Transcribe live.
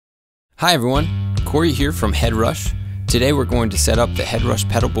Hi everyone, Corey here from HeadRush. Today we're going to set up the HeadRush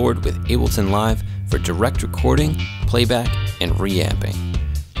Pedalboard with Ableton Live for direct recording, playback, and reamping.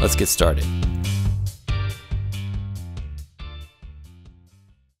 Let's get started.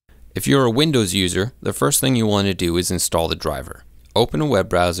 If you're a Windows user, the first thing you want to do is install the driver. Open a web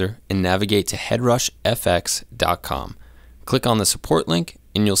browser and navigate to headrushfx.com. Click on the support link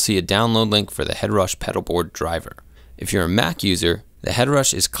and you'll see a download link for the HeadRush Pedalboard driver. If you're a Mac user, the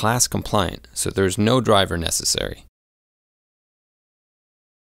HeadRush is class compliant, so there's no driver necessary.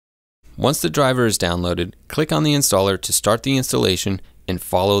 Once the driver is downloaded, click on the installer to start the installation and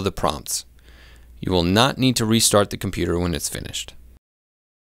follow the prompts. You will not need to restart the computer when it's finished.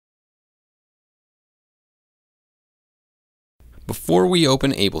 Before we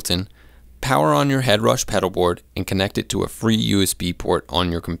open Ableton, power on your HeadRush Pedalboard and connect it to a free USB port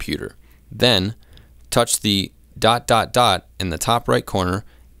on your computer. Then, touch the ... in the top right corner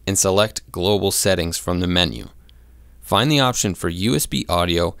and select Global Settings from the menu. Find the option for USB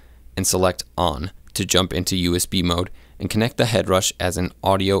audio and select On to jump into USB mode and connect the HeadRush as an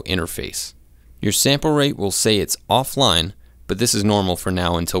audio interface. Your sample rate will say it's offline, but this is normal for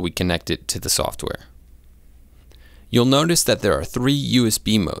now until we connect it to the software. You'll notice that there are three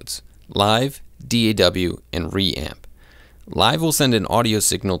USB modes: Live, DAW, and Reamp. Live will send an audio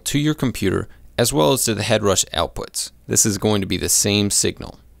signal to your computer as well as to the HeadRush outputs. This is going to be the same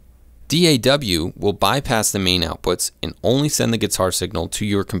signal. DAW will bypass the main outputs and only send the guitar signal to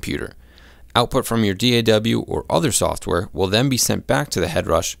your computer. Output from your DAW or other software will then be sent back to the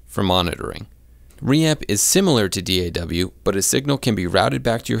HeadRush for monitoring. Reamp is similar to DAW, but a signal can be routed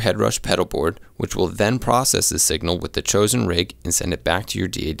back to your HeadRush Pedalboard, which will then process the signal with the chosen rig and send it back to your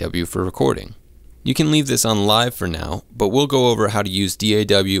DAW for recording. You can leave this on live for now, but we'll go over how to use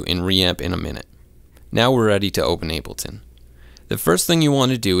DAW and Reamp in a minute. Now we're ready to open Ableton. The first thing you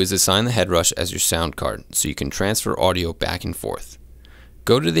want to do is assign the HeadRush as your sound card so you can transfer audio back and forth.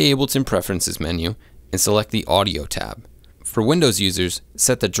 Go to the Ableton Preferences menu and select the Audio tab. For Windows users,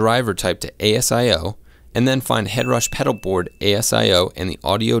 set the driver type to ASIO and then find HeadRush Pedalboard ASIO in the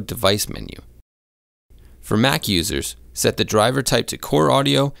Audio Device menu. For Mac users, set the driver type to Core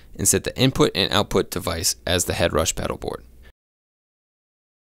Audio and set the input and output device as the HeadRush Pedalboard.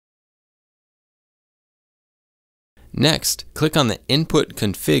 Next, click on the Input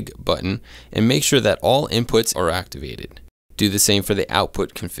Config button and make sure that all inputs are activated. Do the same for the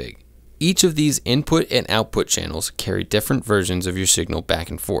Output Config. Each of these input and output channels carry different versions of your signal back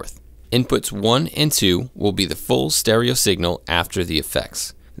and forth. Inputs 1 and 2 will be the full stereo signal after the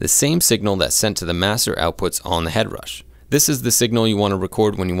effects, the same signal that's sent to the master outputs on the HeadRush. This is the signal you want to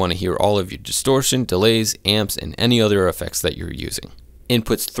record when you want to hear all of your distortion, delays, amps, and any other effects that you're using.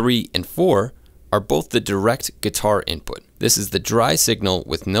 Inputs 3 and 4 are both the direct guitar input. This is the dry signal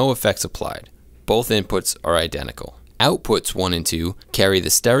with no effects applied. Both inputs are identical. Outputs 1 and 2 carry the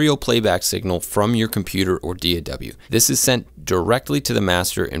stereo playback signal from your computer or DAW. This is sent directly to the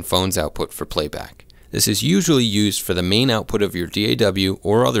master and phone's output for playback. This is usually used for the main output of your DAW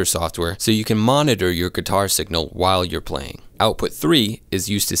or other software so you can monitor your guitar signal while you're playing. Output 3 is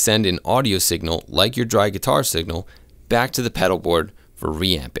used to send an audio signal, like your dry guitar signal, back to the pedalboard for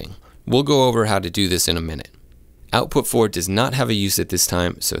reamping. We'll go over how to do this in a minute. Output 4 does not have a use at this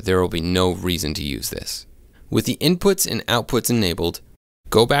time, so there will be no reason to use this. With the inputs and outputs enabled,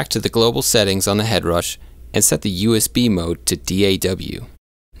 go back to the global settings on the HeadRush and set the USB mode to DAW.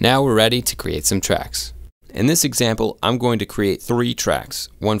 Now we're ready to create some tracks. In this example, I'm going to create 3 tracks,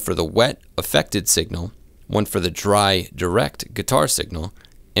 one for the wet, affected signal, one for the dry, direct guitar signal,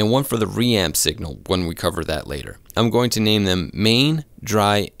 and one for the reamp signal when we cover that later. I'm going to name them Main,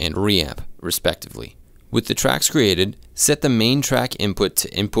 Dry, and Reamp, respectively. With the tracks created, set the main track input to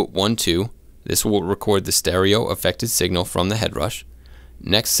input 1, 2. This will record the stereo affected signal from the HeadRush.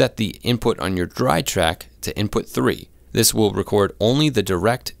 Next, set the input on your dry track to input 3. This will record only the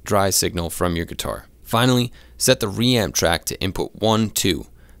direct dry signal from your guitar. Finally, set the reamp track to input 1, 2.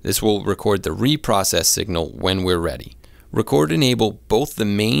 This will record the reprocess signal when we're ready. Record and enable both the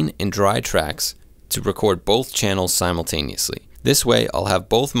main and dry tracks to record both channels simultaneously. This way, I'll have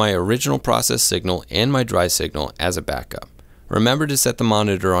both my original process signal and my dry signal as a backup. Remember to set the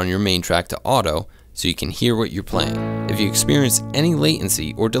monitor on your main track to auto so you can hear what you're playing. If you experience any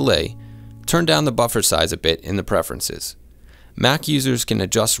latency or delay, turn down the buffer size a bit in the preferences. Mac users can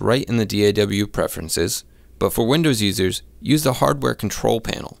adjust right in the DAW preferences, but for Windows users, use the hardware control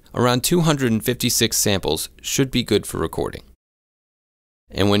panel. Around 256 samples should be good for recording.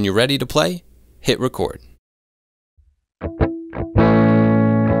 And when you're ready to play, hit record.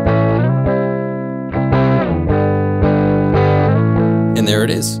 And there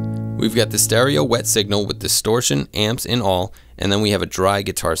it is. We've got the stereo wet signal with distortion, amps, and all, and then we have a dry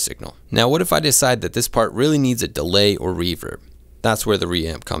guitar signal. Now what if I decide that this part really needs a delay or reverb? That's where the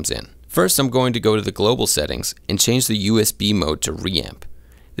reamp comes in. First, I'm going to go to the global settings and change the USB mode to reamp.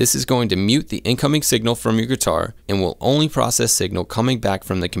 This is going to mute the incoming signal from your guitar and will only process signal coming back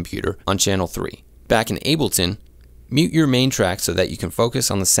from the computer on channel 3. Back in Ableton, mute your main track so that you can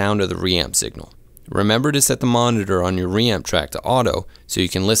focus on the sound of the reamp signal. Remember to set the monitor on your reamp track to auto so you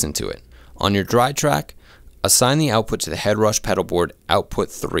can listen to it. On your dry track, assign the output to the HeadRush Pedalboard output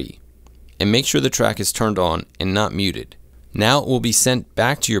 3 and make sure the track is turned on and not muted. Now it will be sent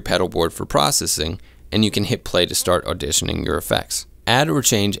back to your pedal board for processing, and you can hit play to start auditioning your effects. Add or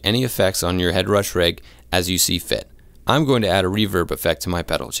change any effects on your HeadRush rig as you see fit. I'm going to add a reverb effect to my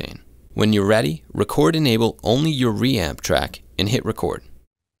pedal chain. When you're ready, record and enable only your reamp track and hit record.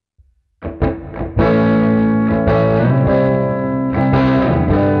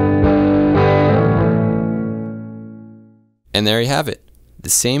 And there you have it. The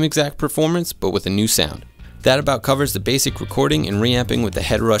same exact performance, but with a new sound. That about covers the basic recording and reamping with the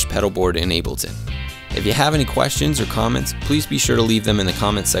HeadRush Pedalboard in Ableton. If you have any questions or comments, please be sure to leave them in the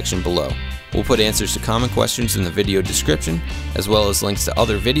comments section below. We'll put answers to common questions in the video description, as well as links to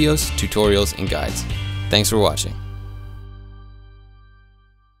other videos, tutorials, and guides. Thanks for watching.